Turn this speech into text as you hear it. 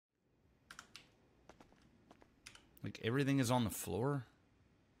Like, everything is on the floor?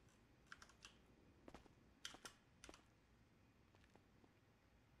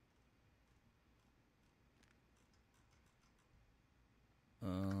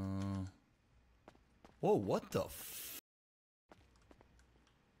 Whoa, what the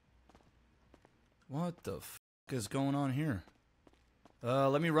What the is going on here?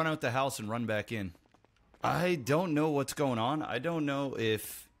 Let me run out the house and run back in. I don't know what's going on. I don't know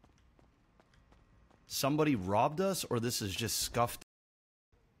if somebody robbed us or this is just scuffed.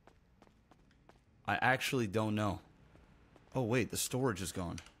 I actually don't know. Oh wait, the storage is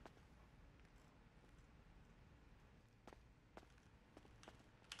gone.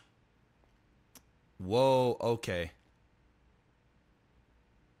 Whoa, okay.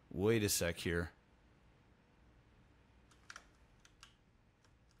 Wait a sec here.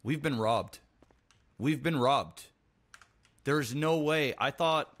 We've been robbed. We've been robbed. There's no way. I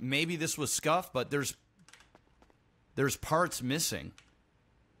thought maybe this was scuffed, but there's parts missing.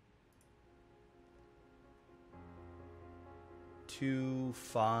 2,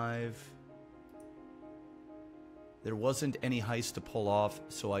 5. There wasn't any heist to pull off,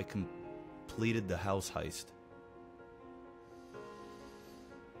 so I completed the house heist.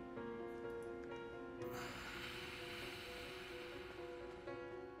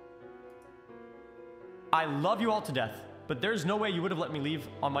 I love you all to death, but there's no way you would have let me leave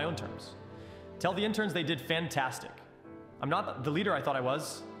on my own terms. Tell the interns they did fantastic. I'm not the leader I thought I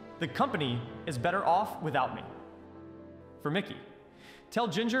was. The company is better off without me. For Mickey, tell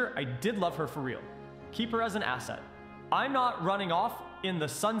Ginger I did love her for real. Keep her as an asset. I'm not running off in the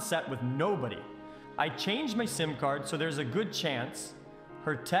sunset with nobody. I changed my SIM card so there's a good chance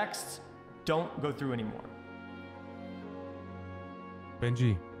her texts don't go through anymore.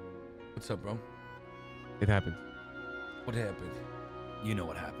 Benji. What's up, bro? It happened. What happened? You know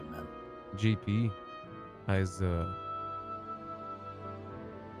what happened, man. JP has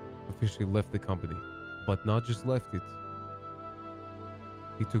officially left the company, but not just left it.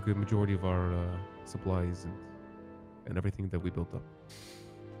 He took a majority of our supplies and everything that we built up.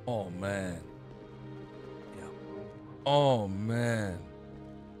 Oh man. Yeah. Oh man.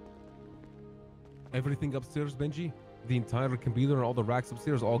 Everything upstairs, Benji, the entire computer and all the racks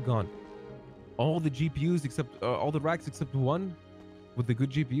upstairs, all gone. All the GPUs except all the racks except one with the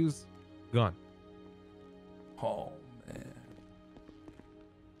good GPUs, gone. Oh man.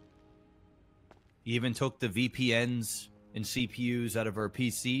 He even took the VPNs and CPUs out of our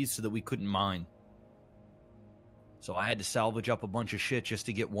PCs so that we couldn't mine. So I had to salvage up a bunch of shit just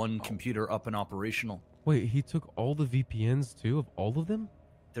to get one computer up and operational. Wait, he took all the VPNs too, of all of them?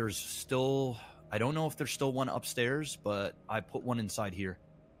 There's still, I don't know if there's still one upstairs, but I put one inside here.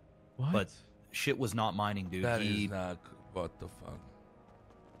 What? But shit was not mining, dude. That is not, what the fuck?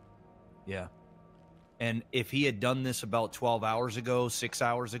 Yeah. And if he had done this about 12 hours ago, 6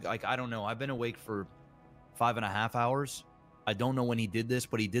 hours ago, like, I don't know. I've been awake for 5.5 hours. I don't know when he did this,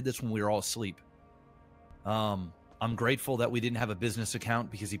 but he did this when we were all asleep. I'm grateful that we didn't have a business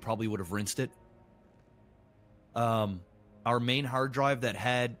account because he probably would have rinsed it. Our main hard drive that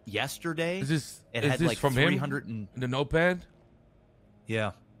had yesterday, it had like from 300 him? In the notepad?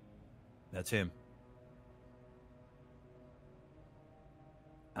 Yeah. That's him.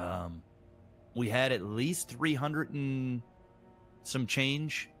 We had at least 300 and some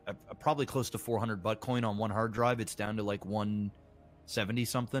change, probably close to 400 Bitcoin on one hard drive. It's down to like 170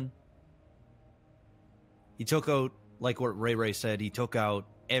 something. He took out, like what Ray said, he took out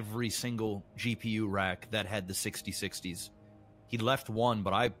every single GPU rack that had the 6060s. He left one,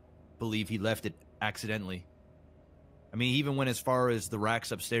 but I believe he left it accidentally. I mean, he even went as far as the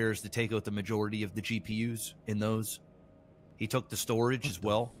racks upstairs to take out the majority of the GPUs in those. He took the storage as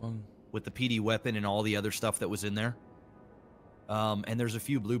well, with the PD weapon and all the other stuff that was in there. And there's a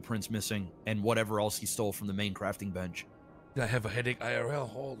few blueprints missing, and whatever else he stole from the main crafting bench. I have a headache IRL.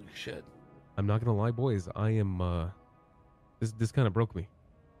 Holy shit. I'm not gonna lie, boys. I am this kind of broke me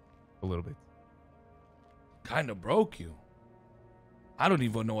a little bit. Kind of broke you. I don't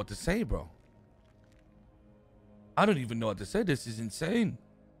even know what to say, bro. I don't even know what to say. This is insane.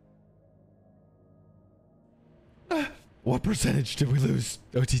 What percentage did we lose,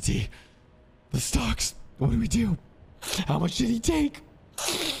 OTT? The stocks. What do we do? How much did he take?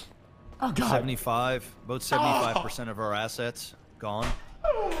 Oh, God. 75, about 75% of our assets gone.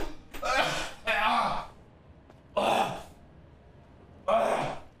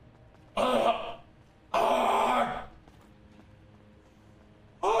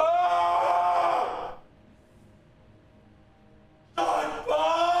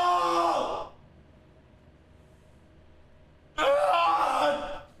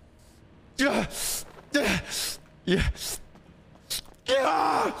 Yeah.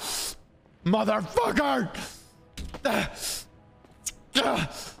 Yeah. Motherfucker.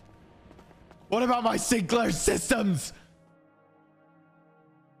 What about my Sinclair systems?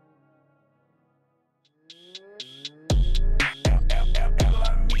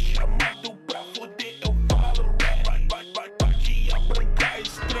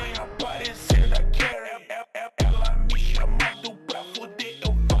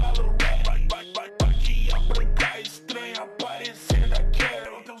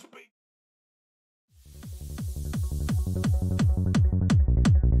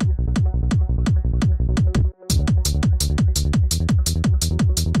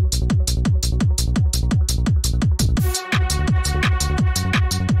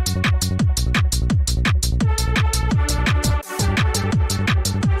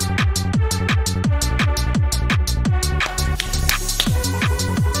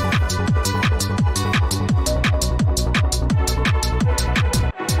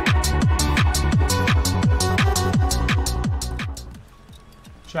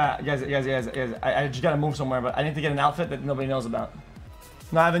 Guys, I just gotta move somewhere, but I need to get an outfit that nobody knows about.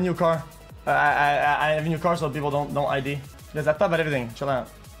 No, I have a new car. I have a new car so people don't ID. Guys, I thought about everything. Chill out.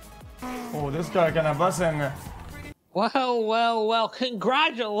 Oh, this car kinda bussin'. Well,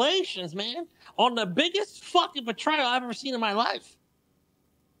 congratulations, man, on the biggest fucking betrayal I've ever seen in my life.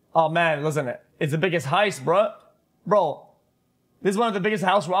 Oh man, listen, it's the biggest heist, bro. This is one of the biggest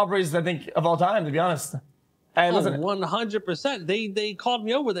house robberies I think of all time, to be honest. Hey, listen. 100%. They called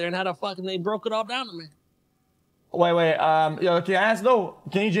me over there and had a fucking, they broke it all down to me. Wait, yo, can I ask though?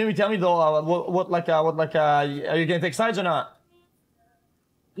 Can you, Jimmy, tell me though, are you gonna take sides or not?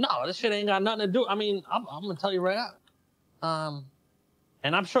 No, this shit ain't got nothing to do. I mean, I'm gonna tell you right now.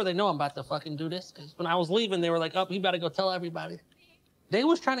 And I'm sure they know I'm about to fucking do this, because when I was leaving, they were like, "Oh, you better go tell everybody." They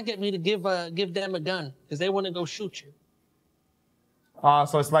was trying to get me to give them a gun because they want to go shoot you.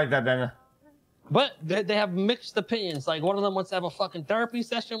 So it's like that then. But they have mixed opinions. Like, one of them wants to have a fucking therapy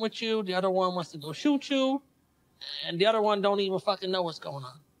session with you. The other one wants to go shoot you. And the other one don't even fucking know what's going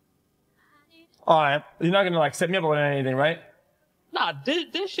on. All right. You're not going to, like, set me up with anything, right? Nah,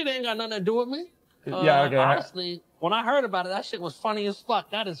 this shit ain't got nothing to do with me. Yeah, okay. Honestly, when I heard about it, that shit was funny as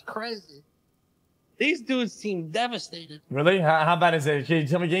fuck. That is crazy. These dudes seem devastated. Really? How bad is it? Can you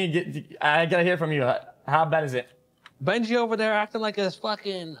tell me, I got to hear from you. How bad is it? Benji over there acting like his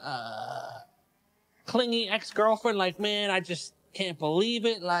fucking... clingy ex-girlfriend, like, man, I just can't believe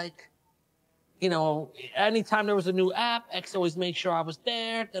it. Like, you know, anytime there was a new app, X always made sure I was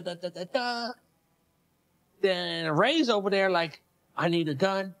there. Then Ray's over there like, I need a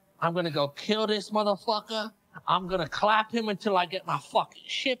gun. I'm gonna go kill this motherfucker. I'm gonna clap him until I get my fucking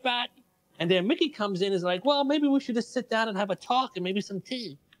shit back. And then Mickey comes in and is like, well, maybe we should just sit down and have a talk and maybe some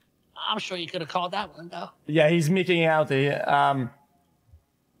tea. I'm sure you could have called that one, though. Yeah, he's Mickey out there.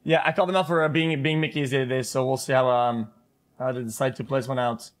 Yeah, I called them out for being Mickey's the other day, so we'll see how they decide to place one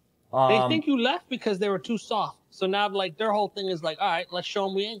out. They think you left because they were too soft. So now, like, their whole thing is like, all right, let's show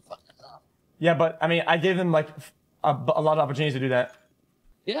them we ain't fucking soft. Yeah, but I mean, I gave them like a lot of opportunities to do that.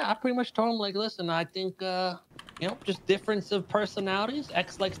 Yeah, I pretty much told them, like, listen, I think, you know, just difference of personalities.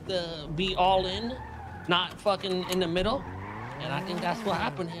 X likes to be all in, not fucking in the middle. And I think that's what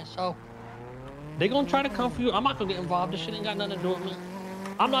happened here. So they gonna try to come for you. I'm not gonna get involved. This shit ain't got nothing to do with me.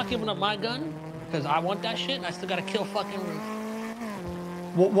 I'm not giving up my gun because I want that shit and I still gotta kill fucking Ruth.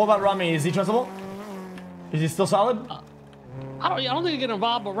 What about Rami? Is he trustable? Is he still solid? I don't think you get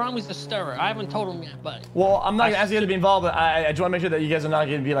involved, but Rami's a stirrer. I haven't told him yet, but... Well, I'm not asking you to be involved, but I just want to make sure that you guys are not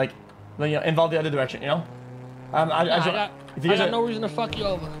going to be, like, you know, involved the other direction, you know? I got no reason to fuck you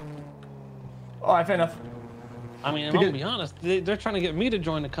over. All right, fair enough. I mean, I'm gonna be honest, they're trying to get me to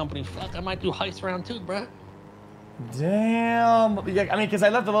join the company. Fuck, I might do heist round 2, bruh. Damn. Yeah, I mean, because I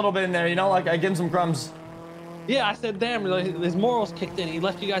left a little bit in there, you know, like, I gave him some crumbs. Yeah, I said, damn, his morals kicked in. He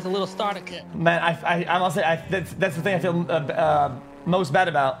left you guys a little starter kit. Man, I must say, that's the thing I feel most bad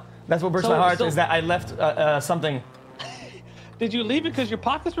about. That's what breaks my heart, is that I left something. Did you leave because your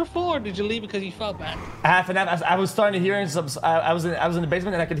pockets were full, or did you leave because you felt bad? Half and half. I was starting to hear some. I was in the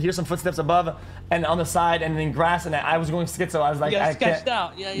basement and I could hear some footsteps above and on the side and in grass, and I was going schizo. I was like, I sketched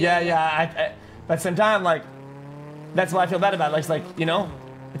out. Yeah. But at the same time, like, that's what I feel bad about. Like, it's like, you know,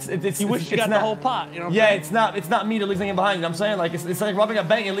 you wish you got the whole pot. You know. Yeah, it's not me to leave anything behind. You know what I'm saying? Like, it's like robbing a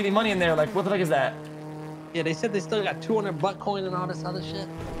bank and leaving money in there. Like, what the fuck is that? Yeah, they said they still got 200 butt coin and all this other shit.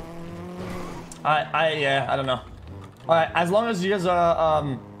 I don't know. All right, as long as you guys are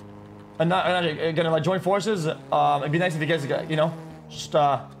not gonna like join forces, it'd be nice if you guys, you know, just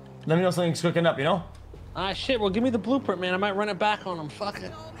let me know something's cooking up, you know. Ah, shit. Well, give me the blueprint, man. I might run it back on them. Fuck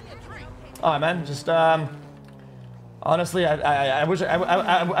it. All right, man. Just Honestly, I wish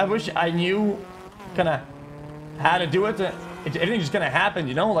I knew kind of how to do it. Everything just kind of happened,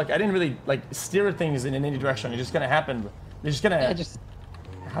 you know? Like, I didn't really, like, steer things in any direction. It just kind of happened. They're just gonna...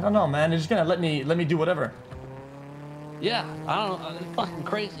 I don't know, man. They're just gonna let me do whatever. Yeah, I don't know. It's fucking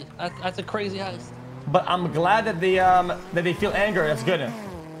crazy. That's a crazy heist. But I'm glad that they feel anger. That's good.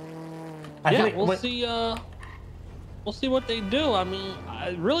 I feel like we'll see. We'll see what they do. I mean,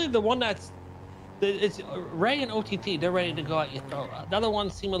 really, the one it's Ray and OTT. They're ready to go at your throat. The other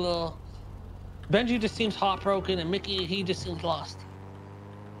ones seem a little. Benji just seems heartbroken, and Mickey, he just seems lost.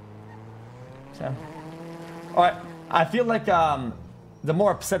 So, all right. I feel like the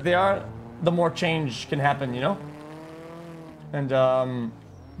more upset they are, the more change can happen. You know. And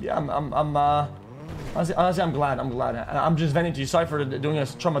yeah, honestly, I'm glad. I'm just venting to you. Sorry for doing a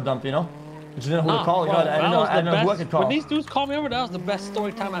trauma dump. You know. I just didn't know who to call. I didn't know who I could call. When these dudes called me over, that was the best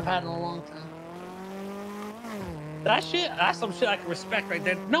story time I've had in a long time. That's some shit I can respect right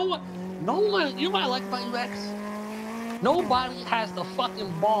there. No one, you know what I like about you, X? Nobody has the fucking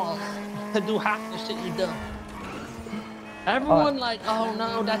balls to do half the shit you do. Everyone like, oh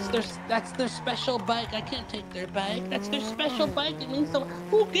no, that's their special bike. I can't take their bike. That's their special bike. It means so.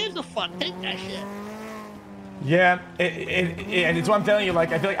 Who gives a fuck? Take that shit. Yeah, and it's what I'm telling you.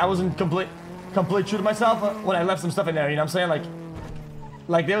 Like, I feel like I wasn't complete true to myself when I left some stuff in there. You know what I'm saying?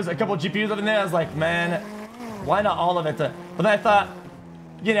 Like there was a couple of GPUs up in there. I was like, man, why not all of it? But then I thought,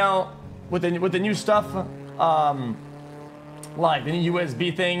 you know, with the new stuff, like the new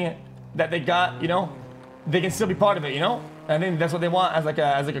USB thing that they got, you know, they can still be part of it. You know, and I think that's what they want as like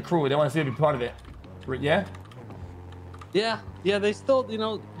a crew. They want to still be part of it. Yeah. Yeah, they still, you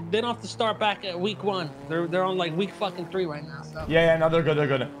know, they don't have to start back at week 1. They're on like week fucking 3 right now. So. Yeah, no, they're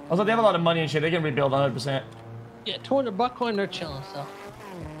good. Also, they have a lot of money and shit. They can rebuild 100%. Yeah, 200 buck coin, they're chilling. So.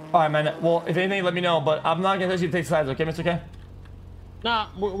 All right, man. Well, if anything, let me know. But I'm not gonna let you take sides, okay, Mr. K? Nah,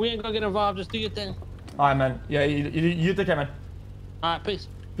 we ain't gonna get involved. Just do your thing. All right, man. Yeah, you take care, man. All right, peace.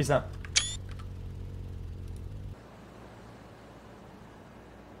 Peace out.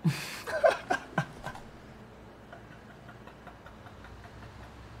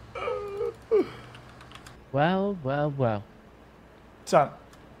 Well. What's up?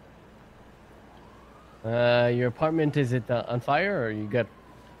 Your apartment, is it on fire or are you good?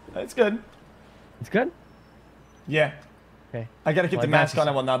 It's good. It's good? Yeah. Okay. I gotta keep the mask on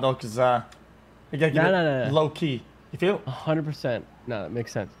and whatnot though, cause I gotta keep it low key. You feel? 100%. No, that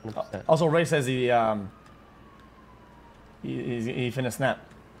makes sense. 100%. Also, Ray says he finna snap.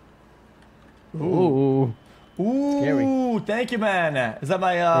 Ooh. Ooh, thank you, man. Is that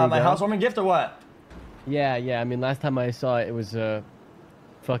my my housewarming gift or what? Yeah. I mean, last time I saw it, it was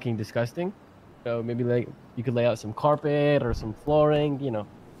fucking disgusting. So maybe like you could lay out some carpet or some flooring. You know,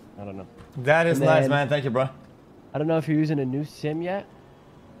 I don't know. That is nice, man. Thank you, bro. I don't know if you're using a new SIM yet,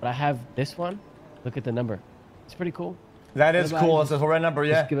 but I have this one. Look at the number. It's pretty cool. That is cool. It's the right number,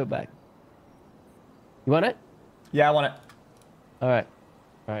 yeah. Just give it back. You want it? Yeah, I want it. All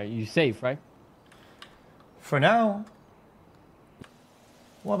right. You safe, right? For now.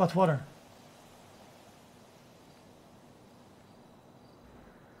 What about water?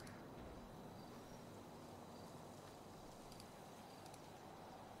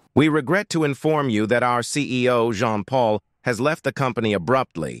 We regret to inform you that our CEO, Jean-Paul, has left the company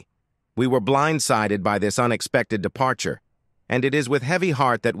abruptly. We were blindsided by this unexpected departure, and it is with heavy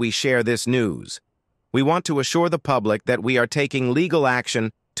heart that we share this news. We want to assure the public that we are taking legal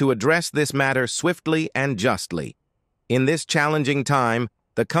action to address this matter swiftly and justly. In this challenging time,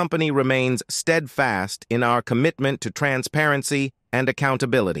 the company remains steadfast in our commitment to transparency and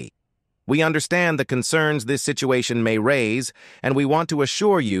accountability. We understand the concerns this situation may raise, and we want to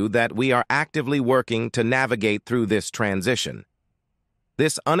assure you that we are actively working to navigate through this transition.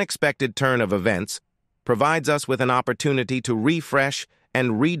 This unexpected turn of events provides us with an opportunity to refresh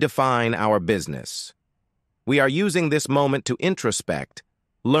and redefine our business. We are using this moment to introspect,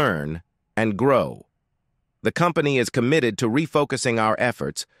 learn, and grow. The company is committed to refocusing our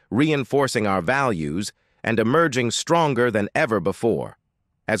efforts, reinforcing our values, and emerging stronger than ever before.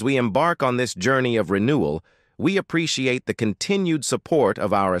 As we embark on this journey of renewal, we appreciate the continued support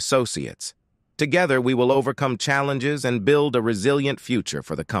of our associates. Together, we will overcome challenges and build a resilient future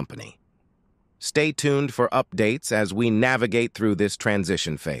for the company. Stay tuned for updates as we navigate through this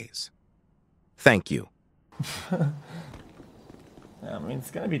transition phase. Thank you. I mean,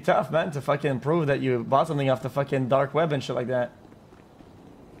 it's gonna be tough, man, to fucking prove that you bought something off the fucking dark web and shit like that.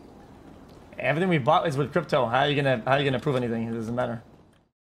 Everything we bought is with crypto. How are you gonna prove anything? It doesn't matter.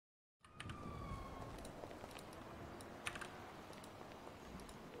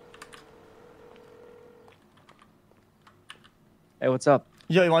 Hey, what's up?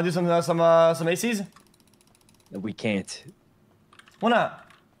 Yo, you want to do some ACs? We can't. Why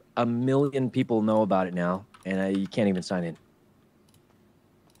not? 1 million people know about it now, and you can't even sign in.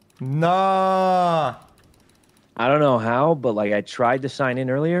 Nah. I don't know how, but like I tried to sign in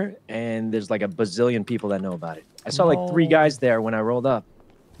earlier, and there's like a bazillion people that know about it. I saw like 3 guys there when I rolled up.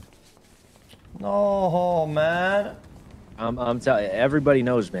 No, man. I'm telling you, everybody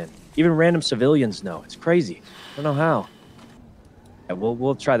knows, man. Even random civilians know. It's crazy. I don't know how. Yeah,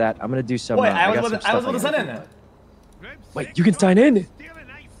 we'll try that. I'm gonna do some. Wait, I was able to sign in. Wait, you can sign in.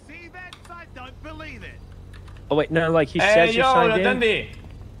 I don't believe it. Oh wait, no, like he says you're signed in. Dundee.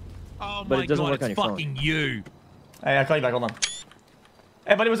 Oh But my it doesn't god, work on it's your fucking you. Hey, I'll call you back. Hold on.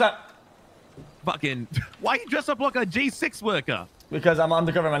 Hey, buddy, what's up? Fucking, why you dress up like a G6 worker? Because I'm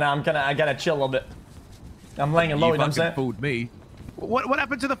undercover right now. I gotta chill a little bit. I'm laying low, you know what I'm saying? Fooled me. What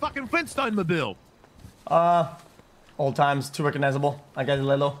happened to the fucking Flintstone mobile? Old times, too recognizable. I gotta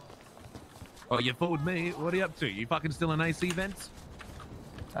lay low. Oh, you fooled me. What are you up to? You fucking still in AC vents?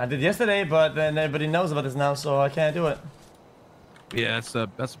 I did yesterday, but then everybody knows about this now, so I can't do it. Yeah, that's the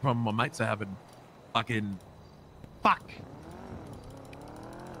problem my mates are having. Fucking, fuck.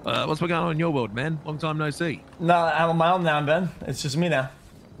 What's going on in your world, man? Long time no see. No, I'm on my own now, Ben. It's just me now.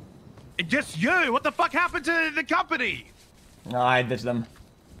 Just you? What the fuck happened to the company? No, I ditched them.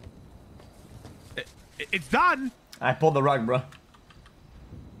 It's done. I pulled the rug, bro.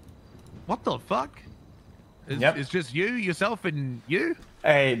 What the fuck? Yep. It's just you, yourself, and you?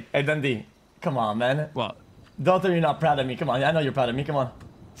 Hey, Dundee. Come on, man. What? Don't tell me you're not proud of me. Come on. I know you're proud of me. Come on.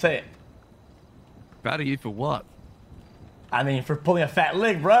 Say it. Proud of you for what? I mean, for pulling a fat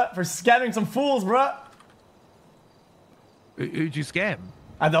leg, bruh. For scamming some fools, bruh. Who'd you scam?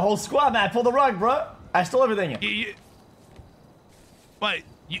 The whole squad, man. I pulled the rug, bruh. I stole everything. Wait,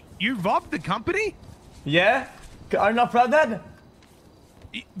 you robbed the company? Yeah? Are you not proud of that?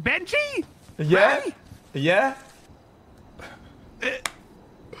 Benji? Yeah? Ray? Yeah?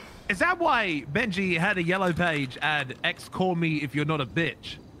 Is that why Benji had a yellow page ad, X call me if you're not a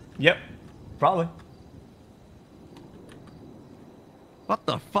bitch? Yep. Probably. What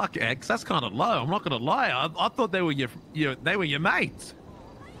the fuck, X? That's kind of low. I'm not gonna lie. I thought they were your mates.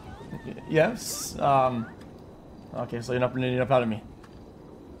 Yes. Okay, so you're not proud of me.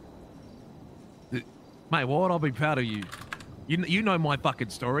 Mate, why would I be proud of you? You know my fucking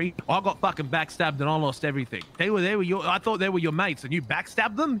story. I got fucking backstabbed and I lost everything. I thought they were your mates and you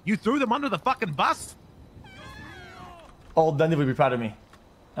backstabbed them? You threw them under the fucking bus? Old Dundee would be proud of me.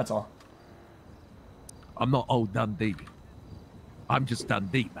 That's all. I'm not old Dundee. I'm just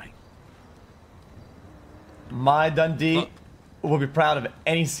Dundee, mate. My Dundee will be proud of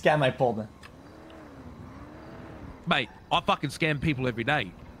any scam I pulled. Mate, I fucking scam people every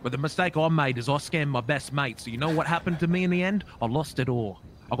day. But the mistake I made is I scammed my best mate. So you know what happened to me in the end? I lost it all.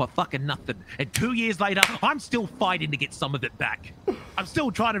 I got fucking nothing. And 2 years later, I'm still fighting to get some of it back. I'm still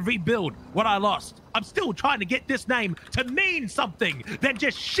trying to rebuild what I lost. I'm still trying to get this name to mean something than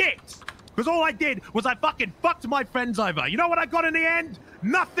just shit. Because all I did was I fucking fucked my friends over. You know what I got in the end?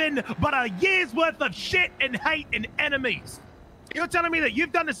 Nothing but a year's worth of shit and hate and enemies. You're telling me that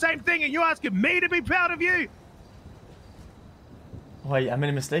you've done the same thing and you're asking me to be proud of you? Wait, I made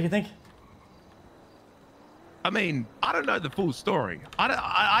a mistake, you think? I mean, I don't know the full story.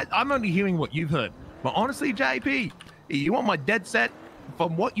 I'm only hearing what you've heard. But honestly, JP, you want my dead set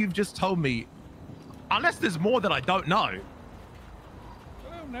from what you've just told me, unless there's more that I don't know,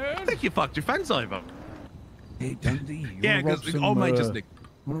 I think you fucked your friends over. Hey, Dundee. Yeah, because old mate just Nick.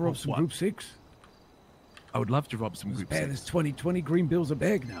 Want to rob some Group 6? I would love to rob some Group 6. There's 20 green bills a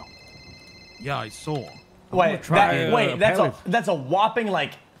bag now. Yeah, I saw. Wait, that's a whopping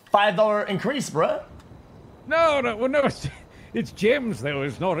like $5 increase, bruh. No, well, no, it's gems though.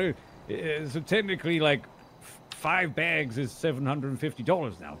 It's not so technically like 5 bags is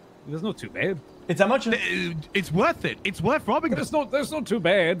 $750 now. That's not too bad. It's how much? It's worth it. It's worth robbing. That's not too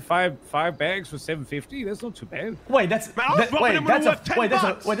bad. Five bags for $750. That's not too bad. Wait, that's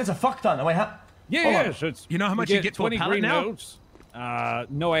a fuck ton. Wait, how? Yeah, so it's, you know how much you get for a pallet now? Notes.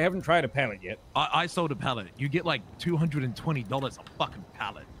 No, I haven't tried a pallet yet. I sold a pallet. You get like $220 a fucking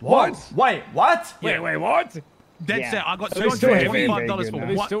pallet. What? Wait, what? Wait, what? Dead set. I got $225 for what? Are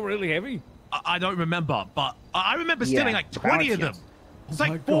they still really heavy? I don't remember, but I remember stealing like 20 of them. It's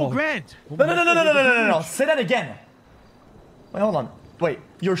like $4 grand. No. Say that again. Wait, hold on. Wait,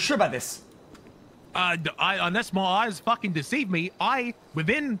 you're sure about this? Unless my eyes fucking deceive me, I,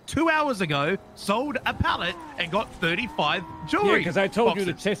 within 2 hours ago, sold a pallet and got 35 jewelry. Yeah, because I told you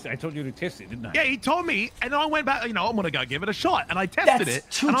to test it. I told you to test it, didn't I? Yeah, he told me, and I went back, I'm going to go give it a shot. And I tested it.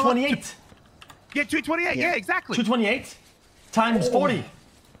 That's 228. Yeah, 228. Yeah, exactly. 228? times 40.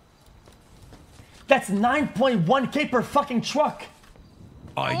 That's 9.1k per fucking truck.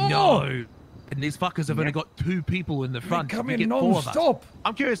 I know. And these fuckers have only got 2 people in the front. Come You in get 4 of us. non-stop.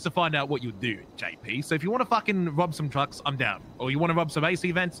 I'm curious to find out what you do, JP. So if you want to fucking rob some trucks, I'm down. Or you want to rob some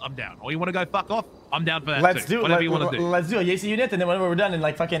AC vents, I'm down. Or you want to go fuck off, I'm down for that Let's too. do Whatever you want to do. Let's do a AC unit, and then whenever we're done in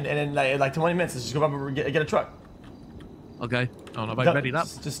like fucking in like 20 minutes, let's just go up and get a truck. Okay. Oh, no, have I readied up?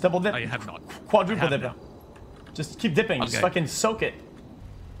 Just double dip. Oh, you have not. Quadruple I have dip. not. Just keep dipping. Okay. Just fucking soak it.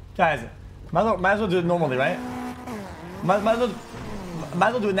 Guys, might as well do it normally, right? Might as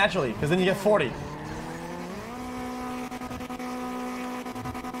well do it naturally, because then you get 40. Hey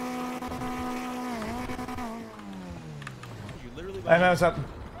man, what's up?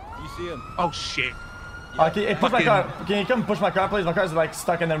 You see him? Oh shit. Push my car. Can you come push my car, please? My car's like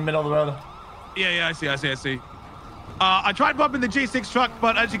stuck in the middle of the road. Yeah, I see. I tried bumping the G6 truck,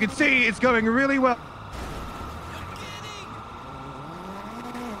 but as you can see, it's going really well.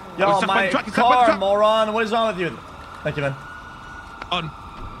 Yo, my car, moron. What is wrong with you? Thank you, man. On.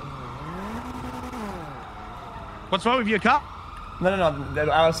 What's wrong with your car? No.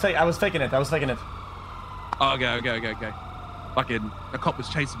 I was faking it. Oh, okay. Fucking, the cop was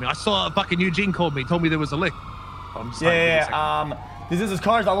chasing me. I saw fucking Eugene called me, told me there was a lick. Yeah. This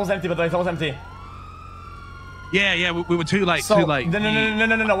car's almost empty, but it's almost empty. Yeah, we were too late. So, too late. No,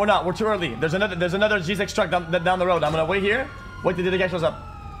 we're not. We're too early. There's another G6 truck down the road. I'm gonna wait here. Wait till the guy shows up.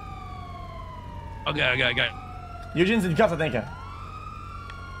 Okay. Eugene's in cuffs, I think.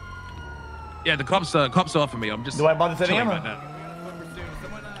 Yeah, the cops off of me. I'm just. Do I bother setting him? Right now.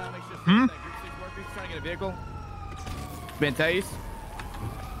 Trying to get a vehicle. Bentais.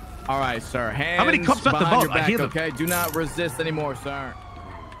 All right, sir. Hands How many cops left the behind boat? your back, I hear them. okay? Do not resist anymore, sir.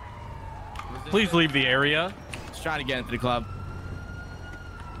 Please leave the area. He's trying to get into the club.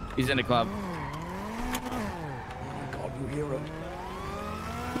 He's in the club. God, you hero.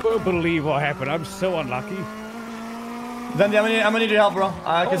 I won't believe what happened. I'm so unlucky. Then I'm gonna need your help, bro.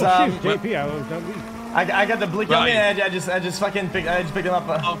 Cause JP, I was done leave. I got the blink on me, and I just fucking picked him up.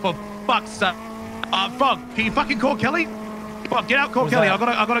 Oh, for fuck's sake. Fuck, can you fucking call Kelly? Fuck, get out, call Kelly. I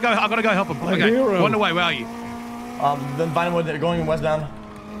gotta go help him. My okay, hero. on the way, where are you? Then Vinewood, they're going westbound.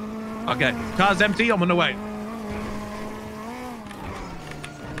 Okay, car's empty, I'm on the way.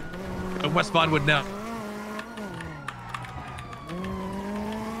 In West Vinewood now.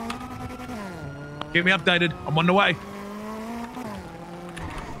 Keep me updated, I'm on the way.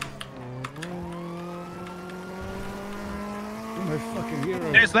 You're my fucking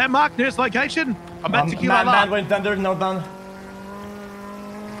hero. Nearest landmark, nearest location. I'm at Tequila Bar. Madway Thunder, northbound.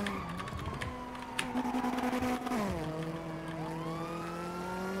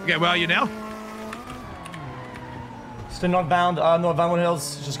 Okay, where are you now? Still northbound, North Vinewood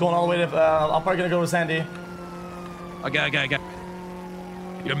Hills. Just going all the way to, I'm probably gonna go to Sandy. Okay.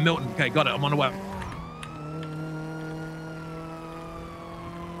 You're Milton. Okay, got it. I'm on the way.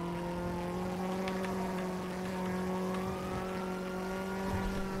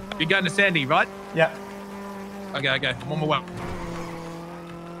 You're going to Sandy, right? Yeah. Okay. I'm on my way.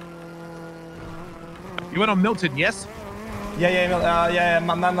 You went on Milton, yes? Yeah,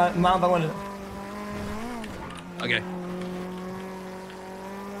 Mount Vinewood. Okay.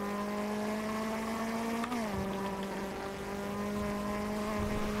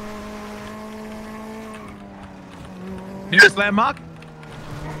 Nearest landmark?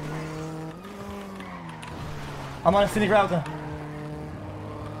 I'm on a scenic route.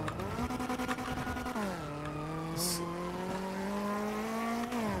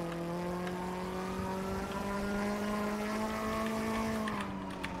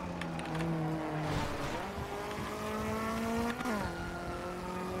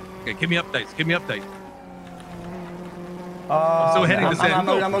 Okay, give me updates. I'm still heading to Sandy. I'm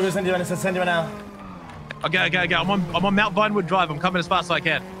gonna go send you right now. Okay. I'm on Mount Vinewood Drive. I'm coming as fast as I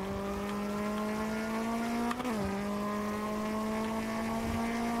can.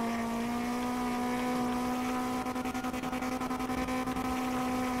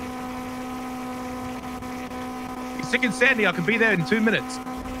 You're sick in Sandy. I could be there in 2 minutes.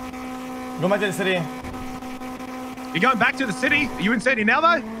 Go back to the city. You're going back to the city? Are you in Sandy now,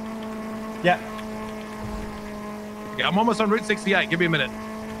 though? Yeah. Okay, I'm almost on Route 68. Give me a minute.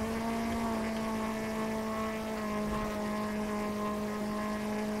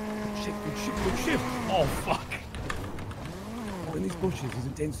 Good shift. Oh, fuck. Oh, in these bushes, he's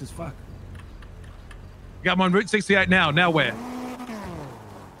intense as fuck. Okay, I'm on Route 68 now. Now where?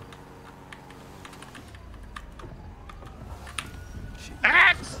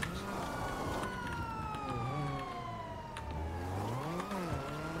 Axe!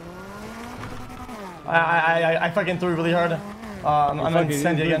 I fucking threw really hard. I'm in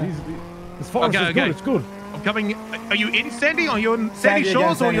Sandy again. As far as it's good, it's good. I'm coming. Are you in Sandy? Are you on Sandy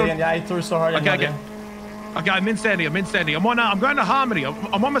Shores again, or you're? Yeah, I threw so hard. Okay, okay. Okay, I'm in Sandy. I'm in Sandy. I'm going to Harmony.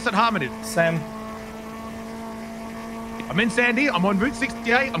 I'm almost at Harmony. Sam. I'm in Sandy. I'm on Route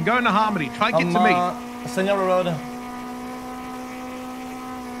 68. I'm going to Harmony. Try and get to me. Senora Road.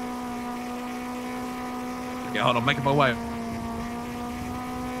 Okay, hold on. Making my way.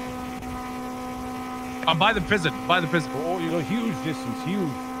 I'm by the prison. By the prison. Oh, you're a huge distance. Huge.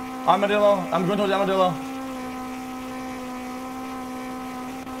 Armadillo. I'm going towards Armadillo.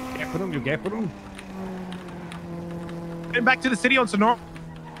 Gapping them. You're gapping them. Getting back to the city on Sonora.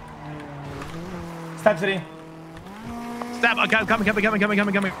 Stab City. Stab. Okay, I'm coming.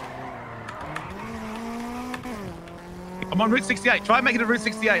 I'm on Route 68. Try and make it to Route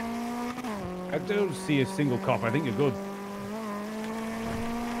 68. I don't see a single cop. I think you're good.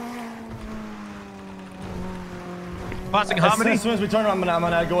 Passing Harmony. As soon as we turn, I'm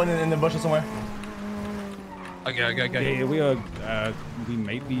gonna go in the bushes somewhere. Okay. Yeah, we are. We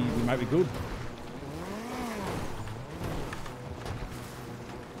might be good.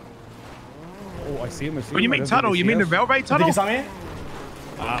 Oh, I see him. When you mean tunnel, you mean the railway tunnel? You think you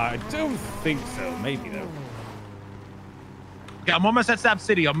saw me? I don't think so. Maybe though. Okay, I'm almost at Stab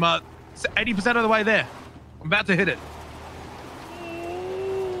City. I'm 80% of the way there. I'm about to hit it.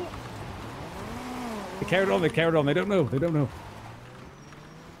 They carried on. They don't know.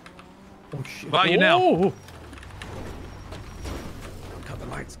 Oh shit. Well, you now. Cut the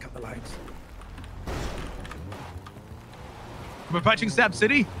lights. I'm approaching Stab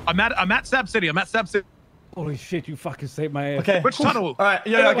City. I'm at Stab City. Holy shit! You fucking saved my ass. Okay. Which tunnel? All right.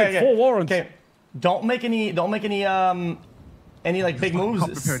 Yeah. Okay. 4 warrants. Okay. Don't make any like big moves.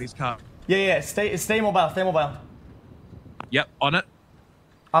 Prepare these cars. Yeah. Stay mobile. Yep, on it.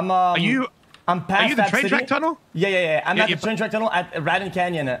 I'm past Are you the that train city. track tunnel? Yeah. I'm at the train track tunnel at Radin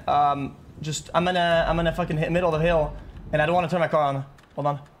Canyon. I'm gonna fucking hit middle of the hill, and I don't want to turn my car on. Hold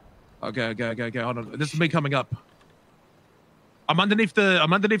on. Okay. Hold on. This is me coming up. I'm underneath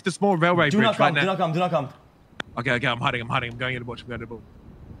the small railway bridge right now. Do not come. Okay. I'm hiding. I'm going in the bush.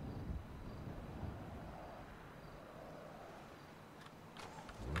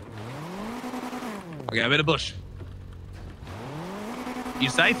 Okay, I'm in the bush. You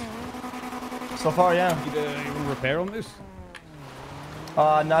safe? So far, yeah. You want repair on this?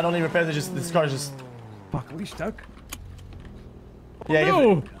 Not only repairs, this car's just. Fuck, are we stuck? Yeah.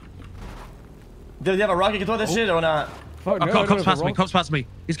 No. Does he have a rocket? You can throw this shit or not? Fuck, no, Cops past me.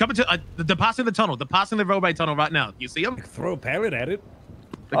 He's coming to. They're passing the tunnel. They're passing the railway tunnel right now. You see him? Throw a pallet at it.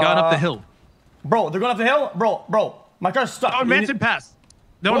 They're going up the hill. Bro, they're going up the hill? Bro. My car's stuck. Oh, Ransom Pass.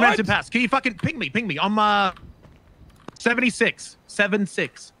 No one Ransom Pass. Can you fucking ping me? I'm 76.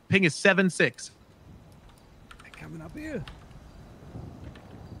 76. Ping is 76. They're coming up here.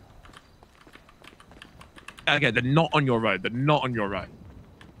 Okay, they're not on your road.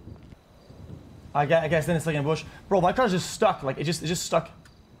 I guess then it's like in a bush. Bro, my car's just stuck. Like, it's just stuck.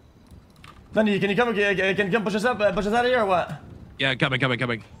 Dundee, can you come push us out of here or what? Yeah, coming. I'm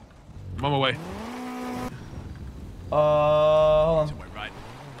on my way. Hold on. To my right.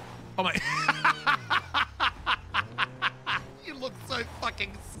 Oh my. You look so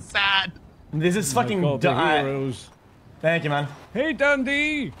fucking sad. This is fucking heroes. Thank you, man. Hey,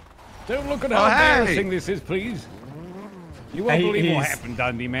 Dundee. Don't look at how embarrassing this is, please. You won't believe what happened,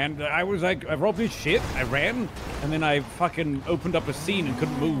 Dundee, man. I was like, I robbed this shit, I ran, and then I fucking opened up a scene and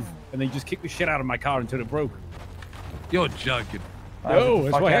couldn't move, and they just kicked the shit out of my car until it broke. You're joking. No,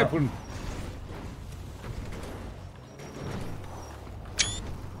 that's what happened.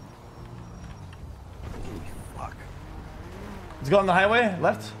 Fuck. Let's go on the highway,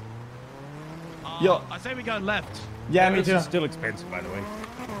 left. Yo. I say we go left. Yeah, me too. It's still expensive, by the way.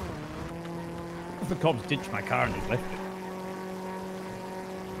 If the cops ditched my car and just left it.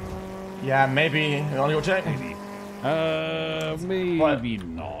 Yeah, maybe. You want to go check? Maybe. Maybe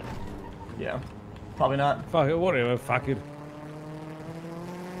not. Yeah, probably not. Fuck it, whatever. Fuck it.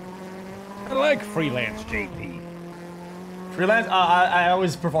 I like freelance, JP. Freelance? I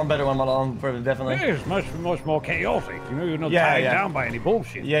always perform better when I'm alone, definitely. Yeah, it's much more chaotic. You know, you're not tied down by any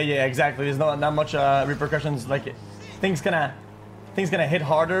bullshit. Yeah, exactly. There's not much repercussions. Like, things gonna hit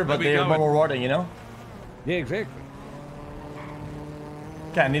harder, but they're more rewarding. You know? Yeah, exactly.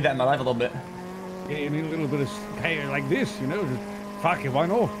 Kind of need that in my life a little bit. Yeah, you need a little bit of pain like this, you know? Just fuck it, why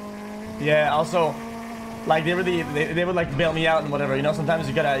not? Yeah. Also, like they would like bail me out and whatever. You know, sometimes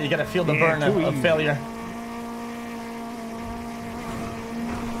you gotta feel the burn of failure.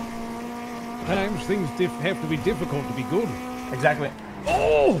 Sometimes things have to be difficult to be good. Exactly.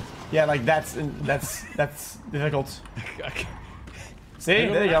 Oh! Yeah, like that's difficult. See?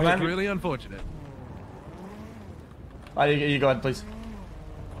 There you go, man. Really unfortunate. You go ahead, please.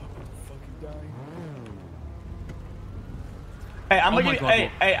 Hey, I'm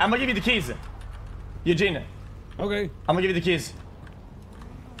gonna give you the keys. Eugene. Okay. I'm gonna give you the keys.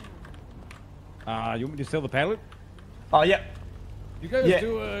 You want me to sell the pallet? Oh, yeah. You guys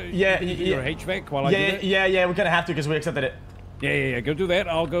do your HVAC while I do that? Yeah, we kind of have to because we accepted it. Yeah. Go do that.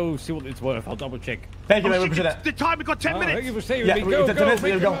 I'll go see what it's worth. I'll double check. Thank you, man. We appreciate that. The time, we got 10 minutes. Thank you for saving Yeah, me. we Go. got 10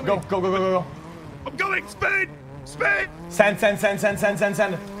 minutes. Go. I'm going. Speed. Send. Send it.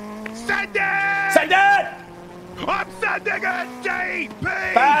 I'm sending it,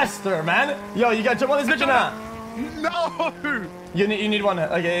 JP. Faster, man. Yo, you got to jump on this bitch or not? No. You need one.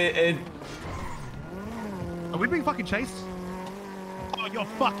 Okay. Are we being fucking chased? Oh, you're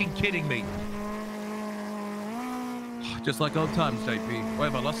fucking kidding me. Just like old times, JP.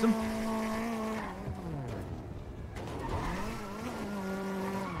 Wait, have I lost him?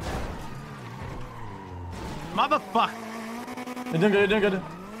 Motherfucker. You're doing good.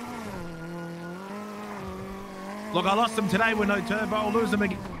 Look, I lost him today with no turbo. I'll lose him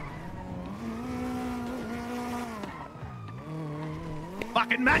again.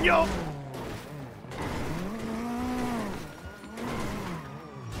 Fucking manual.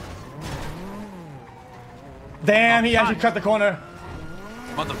 Damn, he actually cut the corner.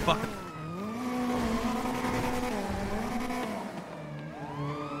 Motherfucker.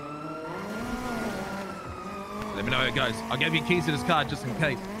 Let me know how it goes. I gave you keys to this car just in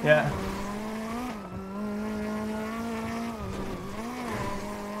case. Yeah.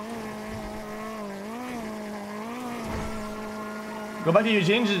 Go back to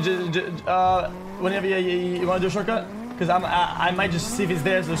Eugene, whenever you want to do a shortcut. Because I might just see if he's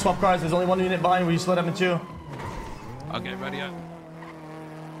there, so swap cars. There's only one unit behind where you split up in two. Okay, ready up.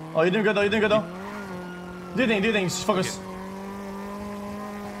 Oh, you're doing good though, Do your thing, just focus.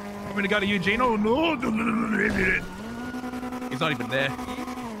 I'm gonna go to Eugene. Oh no! He's not even there.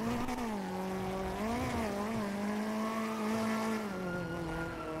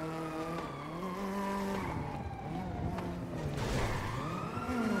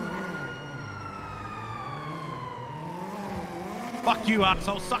 Fuck you,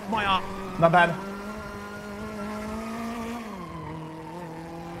 asshole. Suck my ass. Not bad.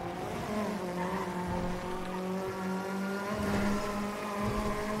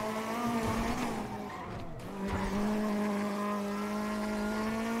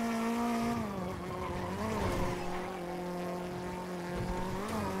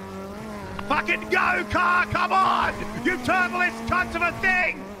 Fucking go, car! Come on! You turboless cunt of a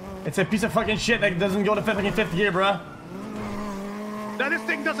thing! It's a piece of fucking shit that doesn't go to fucking fifth gear, bruh. No, this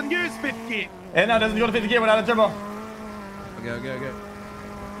thing doesn't use fifth gear. No, it doesn't go to fifth gear without a turbo. Okay.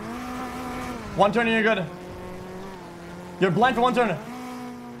 One turn and you're good. You're blind for one turn.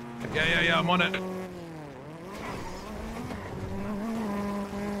 Yeah, I'm on it.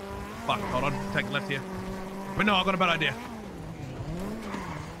 Fuck, hold on. Take left here. But no, I've got a bad idea.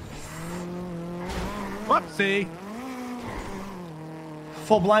 Whoopsie.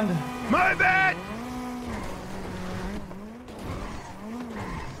 Full blind. Move it!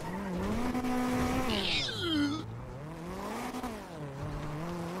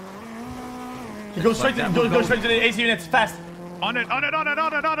 Go straight to the AC units, fast. On it.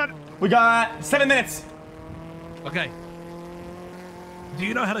 We got 7 minutes. Okay. Do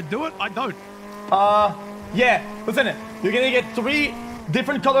you know how to do it? I don't. Yeah. Listen, you're gonna get 3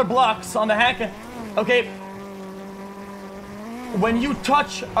 different color blocks on the hack. Okay. When you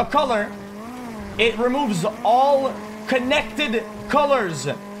touch a color, it removes all connected colors.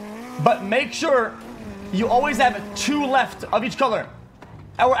 But make sure you always have 2 left of each color.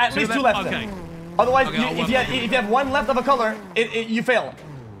 Or at least 2 left. Okay. Otherwise, if you have 1 left of a color, you fail.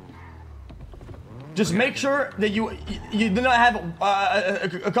 Just make sure that you do not have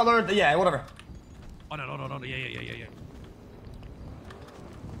a color. Yeah, whatever. Oh no. Yeah.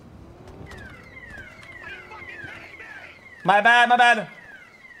 My bad.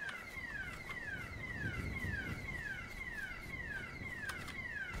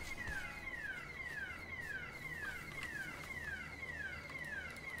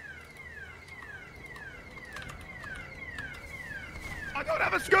 I don't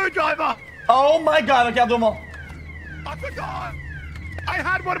have a screwdriver. Oh my god, okay, I'll do them all. I forgot. I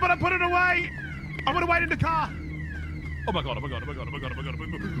had one, but I put it away. I'm gonna wait in the car. Oh my god. Oh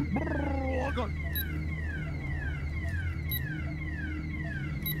god.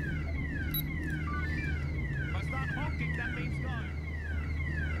 If I start honking, that means go.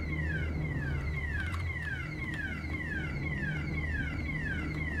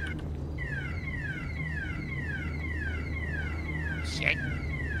 shit.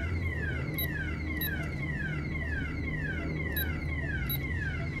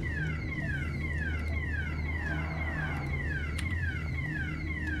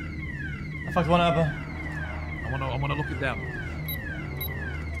 I fucked one up. I wanna look it down.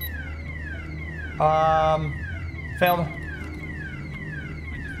 Failed.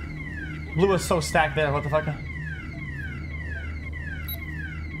 Blue is so stacked there. What the fuck?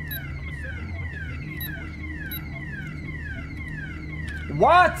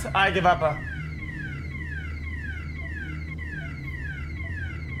 What? I give up.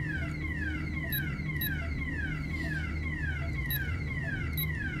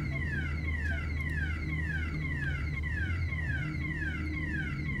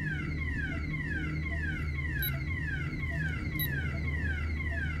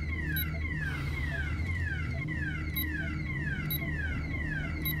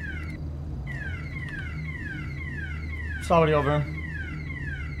 It's already over.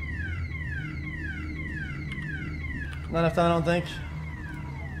 Not enough time, I don't think.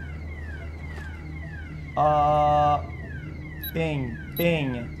 Bing,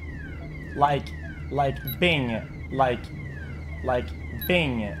 bing. Like bing. Like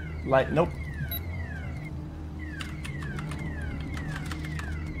bing. Like, nope.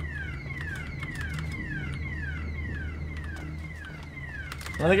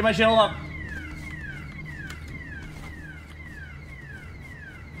 Let me get my channel up.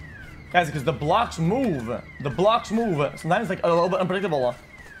 Guys, because the blocks move. The blocks move. Sometimes like a little bit unpredictable.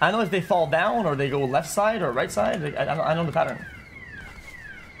 I don't know if they fall down or they go left side or right side. Like, I know the pattern.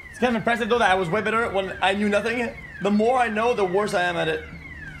 It's kind of impressive though that I was way better when I knew nothing. The more I know, the worse I am at it.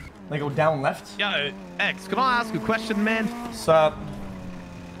 They go down left. Yo, X, can I ask a question, man? Sup?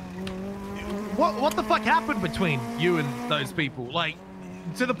 What the fuck happened between you and those people? Like,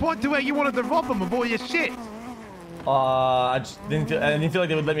 to the point to where you wanted to rob them of all your shit? I just didn't feel like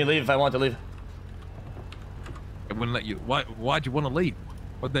they would let me leave if I wanted to leave. They wouldn't let you. Why'd you want to leave?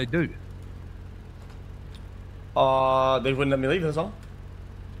 What'd they do? They wouldn't let me leave. That's all.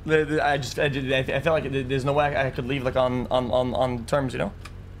 I felt like there's no way I could leave like on terms, you know.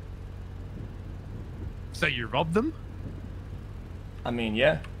 So you robbed them? I mean,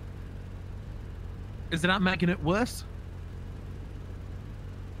 yeah. Is it not making it worse?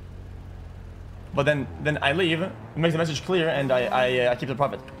 But then I leave, it makes the message clear, and I keep the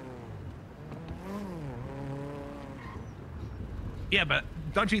profit. Yeah, but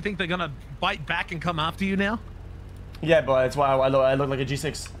don't you think they're gonna bite back and come after you now? Yeah, but that's why I look like a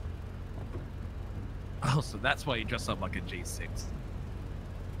G6. Oh, so that's why you dress up like a G6.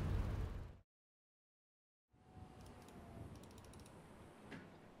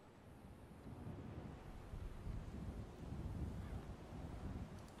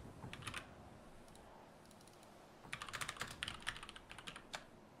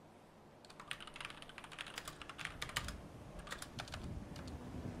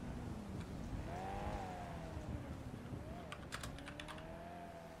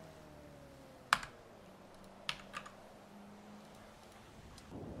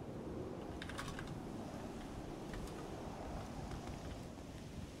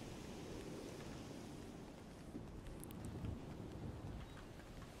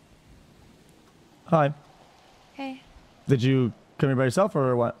 Hi. Hey. Did you come here by yourself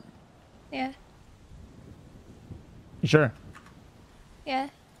or what? Yeah. You sure? Yeah.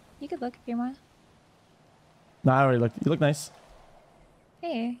 You could look if you want. No, I already looked. You look nice.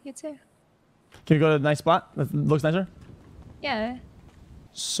 Hey, you too. Can we go to a nice spot that looks nicer? Yeah.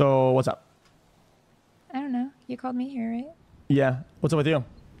 So, what's up? I don't know. You called me here, right? Yeah. What's up with you?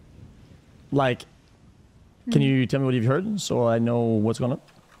 Like, can you tell me what you've heard so I know what's going on?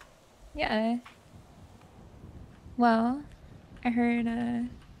 Yeah. Well, I heard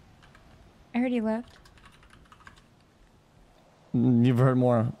you left. You've heard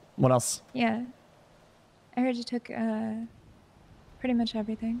more. What else? Yeah. I heard you took, pretty much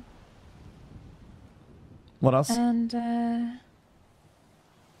everything. What else? And, I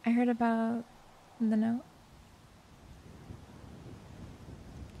heard about the note.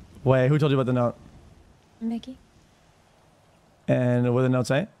 Wait, who told you about the note? Mickey. And what did the note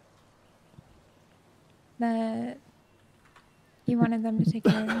say? That you wanted them to take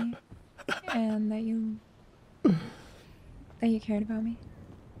care of me. And that you cared about me.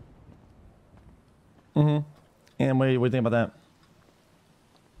 Mm-hmm. And what do you think about that?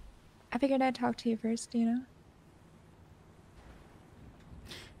 I figured I'd talk to you first, you know?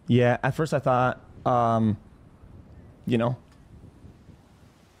 Yeah, at first I thought, you know,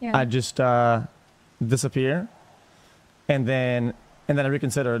 Yeah. I'd just disappear, and then I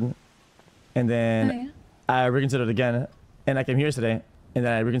reconsidered, and then Oh, yeah? I reconsidered again, and I came here today, and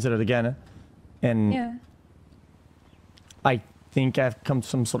then I reconsidered again, and Yeah. I think I've come to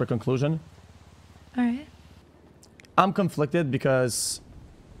some sort of conclusion. All right. I'm conflicted because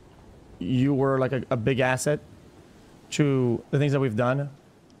you were like a big asset to the things that we've done,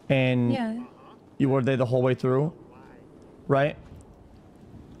 and Yeah. you were there the whole way through, right?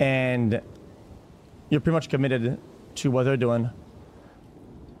 And you're pretty much committed to what they're doing,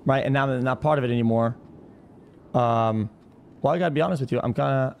 right? And now they're not part of it anymore. Well, I gotta be honest with you. I'm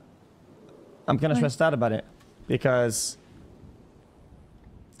kind of stressed out about it because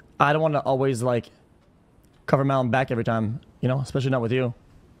I don't want to always like cover my own back every time, you know, especially not with you,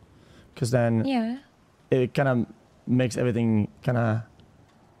 because then Yeah. it kind of makes everything kind of.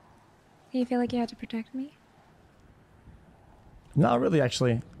 Do you feel like you had to protect me? Not really,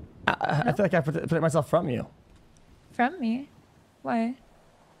 actually. I feel like I protect myself from you From me? Why?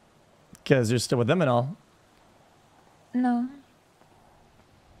 because you're still with them and all. No.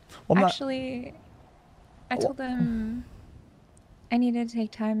 Well, I'm not- Actually, I told them I needed to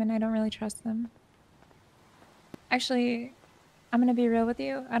take time and I don't really trust them. Actually, I'm gonna be real with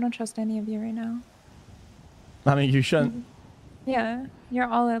you. I don't trust any of you right now. I mean, you shouldn't. Yeah, you're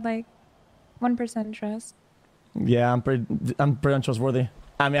all at like 1% trust. Yeah, I'm pretty untrustworthy.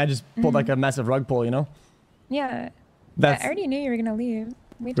 I mean, I just pulled like a massive rug pull, you know? Yeah. That's I already knew you were gonna leave.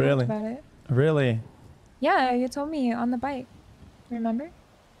 We Really? talked about it. really. Yeah, you told me on the bike. Remember?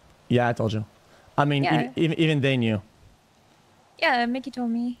 Yeah, I told you. I mean, Yeah. even they knew. Yeah, Mickey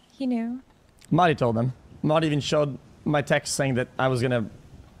told me. He knew. Marty told them. Marty even showed my text saying that I was gonna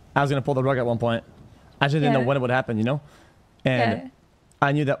pull the rug at one point. I just didn't know Yeah. when it would happen, you know? And Yeah.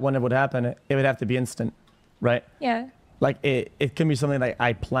 I knew that when it would happen, it would have to be instant, right? Yeah. Like it can be something like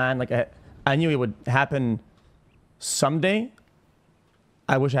I planned. Like I knew it would happen someday.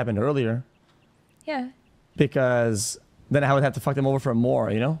 I wish it happened earlier Yeah. because then I would have to fuck them over for more,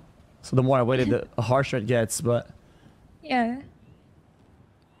 you know? So the more I waited, the harsher it gets. But Yeah.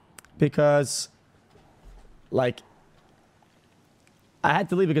 because like I had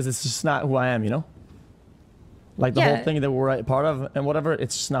to leave because it's just not who I am, you know? Like the Yeah. whole thing that we're a part of and whatever,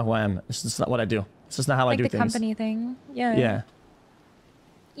 it's just not who I am. It's just not what I do. It's just not how Like I do the things. company thing. Yeah. Yeah.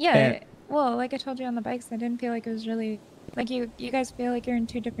 Yeah. And- Well, like I told you on the bikes, I didn't feel like it was really like you guys feel like you're in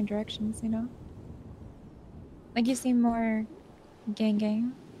two different directions, you know? Like you seem more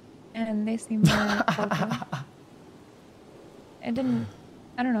gang and they seem more cultural. It didn't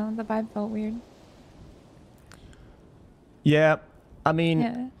I don't know, the vibe felt weird. Yeah. I mean,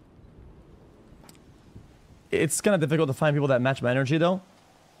 Yeah. it's kind of difficult to find people that match my energy though,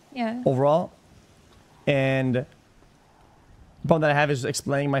 Yeah. overall. And the problem that I have is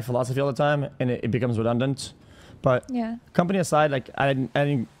explaining my philosophy all the time and it becomes redundant. But Yeah. company aside, like I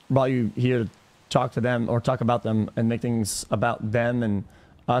didn't brought you here to talk to them or talk about them and make things about them and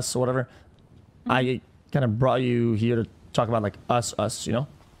us or whatever. I kind of brought you here to talk about like us, you know?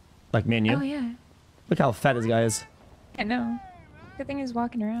 Like me and you. Oh yeah. Look how fat this guy is. I know. Good thing he's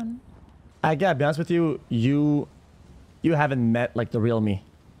walking around. I gotta be honest with you, you haven't met like the real me.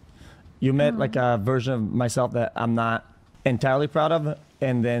 You met like a version of myself that I'm not entirely proud of,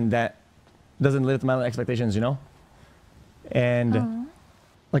 and then that doesn't live to my expectations, you know? And Aw.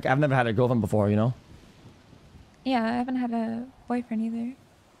 like I've never had a girlfriend before, you know? Yeah, I haven't had a boyfriend either.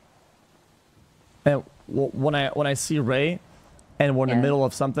 And when I see Ray and we're in Yeah. the middle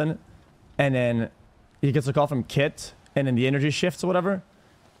of something and then he gets a call from Kit and then the energy shifts or whatever,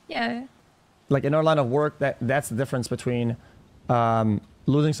 Yeah. like in our line of work, that's the difference between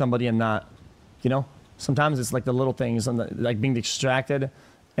losing somebody and not, you know? Sometimes it's like the little things and like being distracted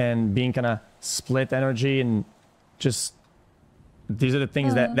and being kind of split energy and just these are the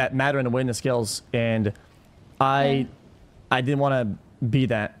things that matter in the weighing the scales. And I didn't want to be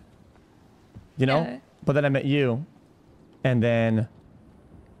that, you know? Yeah. But then I met you and then,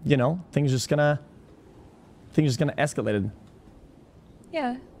 you know, things just gonna escalated.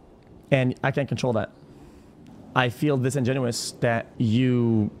 Yeah. And I can't control that. I feel disingenuous that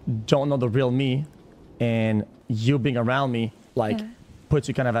you don't know the real me and you being around me like Yeah. puts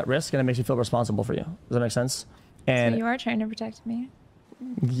you kind of at risk and it makes you feel responsible for you. Does that make sense? And So you are trying to protect me.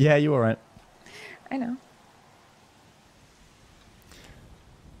 yeah, you were right. I know.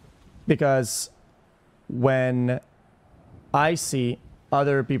 Because when I see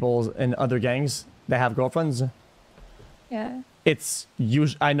other people in other gangs that have girlfriends, Yeah. it's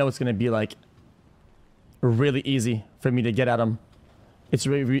usually, I know it's going to be like really easy for me to get at them. It's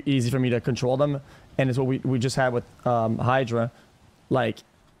really easy for me to control them. And it's what we just had with Hydra. Like,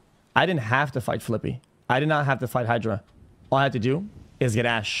 I didn't have to fight Flippy. I did not have to fight Hydra. All I had to do is get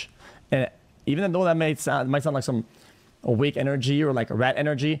Ash. And even though that might sound like some a weak energy or like a rat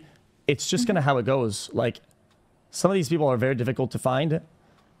energy. It's just kind of how it goes. Like, some of these people are very difficult to find,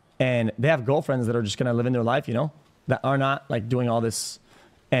 and they have girlfriends that are just gonna live in their life, you know, that are not like doing all this,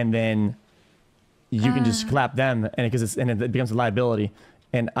 and then you can just clap them, and it becomes a liability.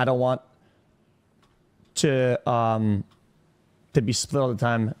 And I don't want to be split all the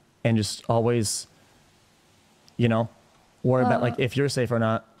time and just always, you know, worry about like if you're safe or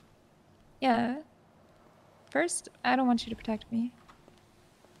not. Yeah. First, I don't want you to protect me.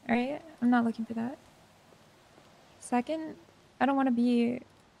 All right? I'm not looking for that. Second, I don't want to be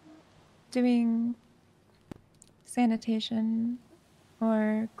doing sanitation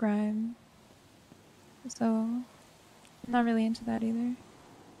or grime. So, I'm not really into that either.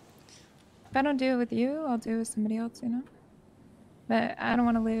 If I don't do it with you, I'll do it with somebody else, you know? But I don't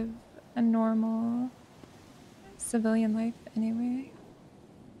want to live a normal civilian life anyway.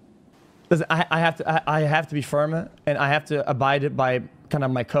 Listen, I have to be firm, and I have to abide by kind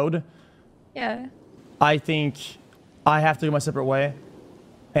of my code. Yeah. I think I have to go my separate way,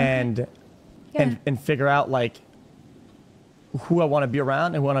 and and figure out like who I want to be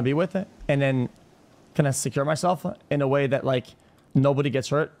around and who I want to be with, and then kind of secure myself in a way that like nobody gets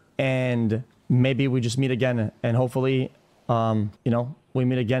hurt, and maybe we just meet again, and hopefully, you know, we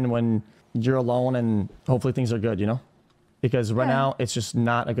meet again when you're alone, and hopefully things are good, you know, because right now it's just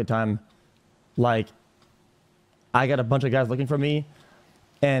not a good time. Like, I got a bunch of guys looking for me,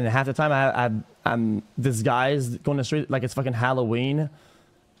 and half the time I'm disguised going to the street like it's fucking Halloween,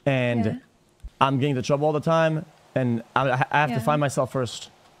 and I'm getting into trouble all the time, and I have to find myself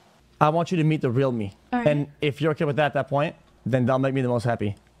first. I want you to meet the real me, and if you're okay with that at that point, then that'll make me the most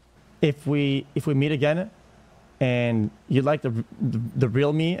happy. If we meet again, and you like the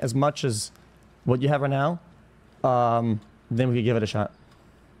real me as much as what you have right now, then we could give it a shot.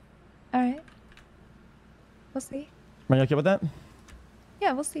 All right. We'll see. Are you okay with that?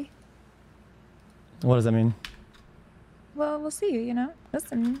 Yeah, we'll see. What does that mean? Well, we'll see, you know?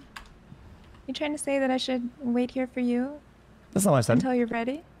 Listen, you trying to say that I should wait here for you? That's not what I said. Until you're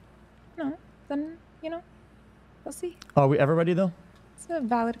ready? No, then, you know, we'll see. Are we ever ready, though? It's a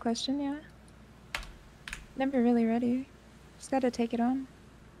valid question, yeah. Never really ready. Just gotta take it on.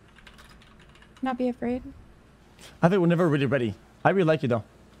 Not be afraid. I think we're never really ready. I really like you, though.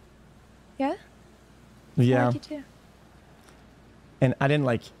 Yeah? Yeah. I like you too. And I didn't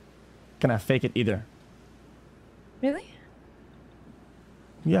like kind of fake it either. Really?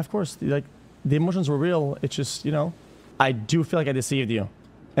 Yeah, of course. Like, the emotions were real. It's just, you know, I do feel like I deceived you.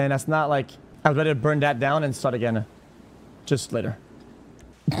 And that's not like I was ready to burn that down and start again. Just later.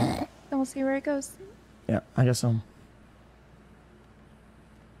 Then we'll see where it goes. Yeah, I guess so.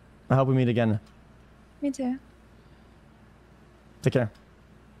 I hope we meet again. Me too. Take care.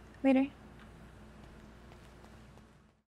 Later.